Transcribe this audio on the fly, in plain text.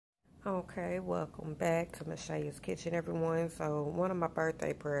Okay, welcome back to Shay's Kitchen, everyone. So one of my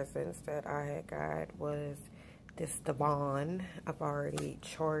birthday presents that I had got was this Devan. I've already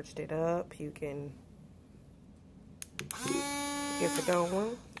charged it up. You can get it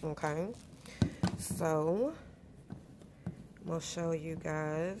going. Okay, so I'm gonna show you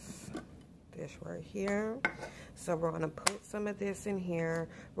guys this right here. So we're gonna put some of this in here.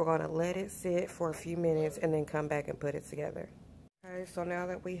 We're gonna let it sit for a few minutes and then come back and put it together. Okay, so now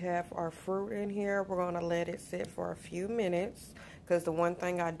that we have our fruit in here, we're going to let it sit for a few minutes, because the one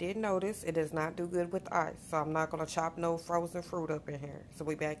thing I did notice, it does not do good with ice. So I'm not going to chop no frozen fruit up in here. So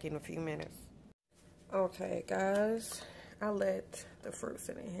we'll be back in a few minutes. Okay, guys, I let the fruit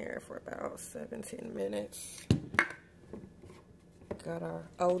sit in here for about 17 minutes. Got our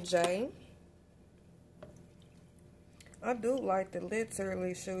OJ. I do like the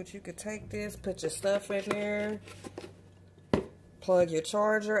literally shoot. You could take this, put your stuff in there. Plug your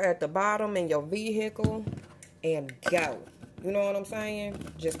charger at the bottom in your vehicle and go. You know what I'm saying?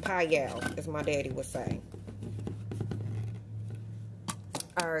 Just pie out, as my daddy would say.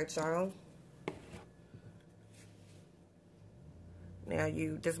 Alright, y'all. Now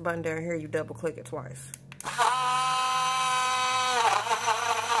this button down here, you double click it twice.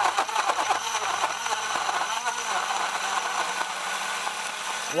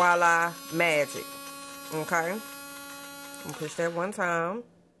 Voila, magic. Okay? I'm gonna push that one time.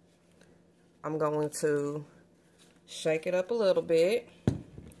 I'm going to shake it up a little bit.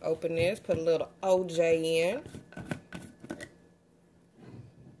 Open this, put a little OJ in.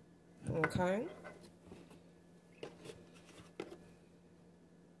 Okay.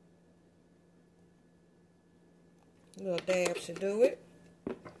 A little dab should do it.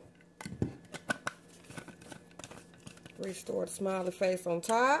 Restore the smiley face on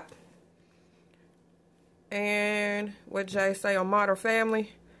top. And what Jay say on Modern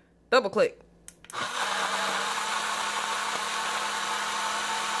Family? Double click. It's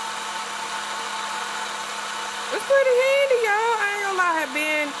pretty handy, y'all. I ain't gonna lie. I've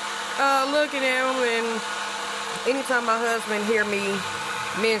been looking at them, and anytime my husband hear me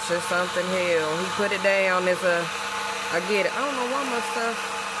mention something, hell, he put it down as I get it. I don't know why my stuff.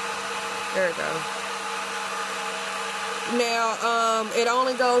 There it goes. Now, it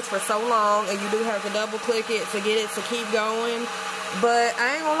only goes for so long, and you do have to double click it to get it to keep going. But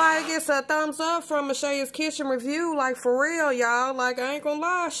I ain't gonna lie, it gets a thumbs up from Shay's Kitchen review, like for real, y'all. Like, I ain't gonna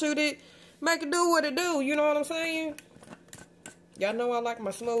lie, shoot it, make it do what it do, you know what I'm saying? Y'all know I like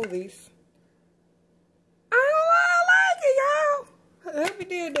my smoothies. I ain't gonna lie, I like it, y'all. I hope he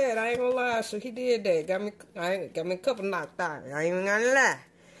did that. I ain't gonna lie, so he did that. Got me a couple knocked out. I ain't even gonna lie.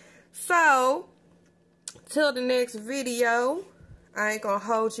 So, till the next video, I ain't gonna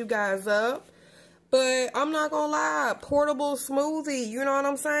hold you guys up, but I'm not gonna lie, portable smoothie, you know what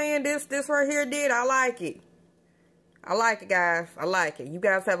I'm saying? This right here I like it. I like it, guys. I like it. You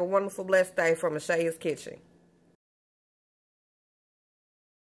guys have a wonderful, blessed day from Shay's Kitchen.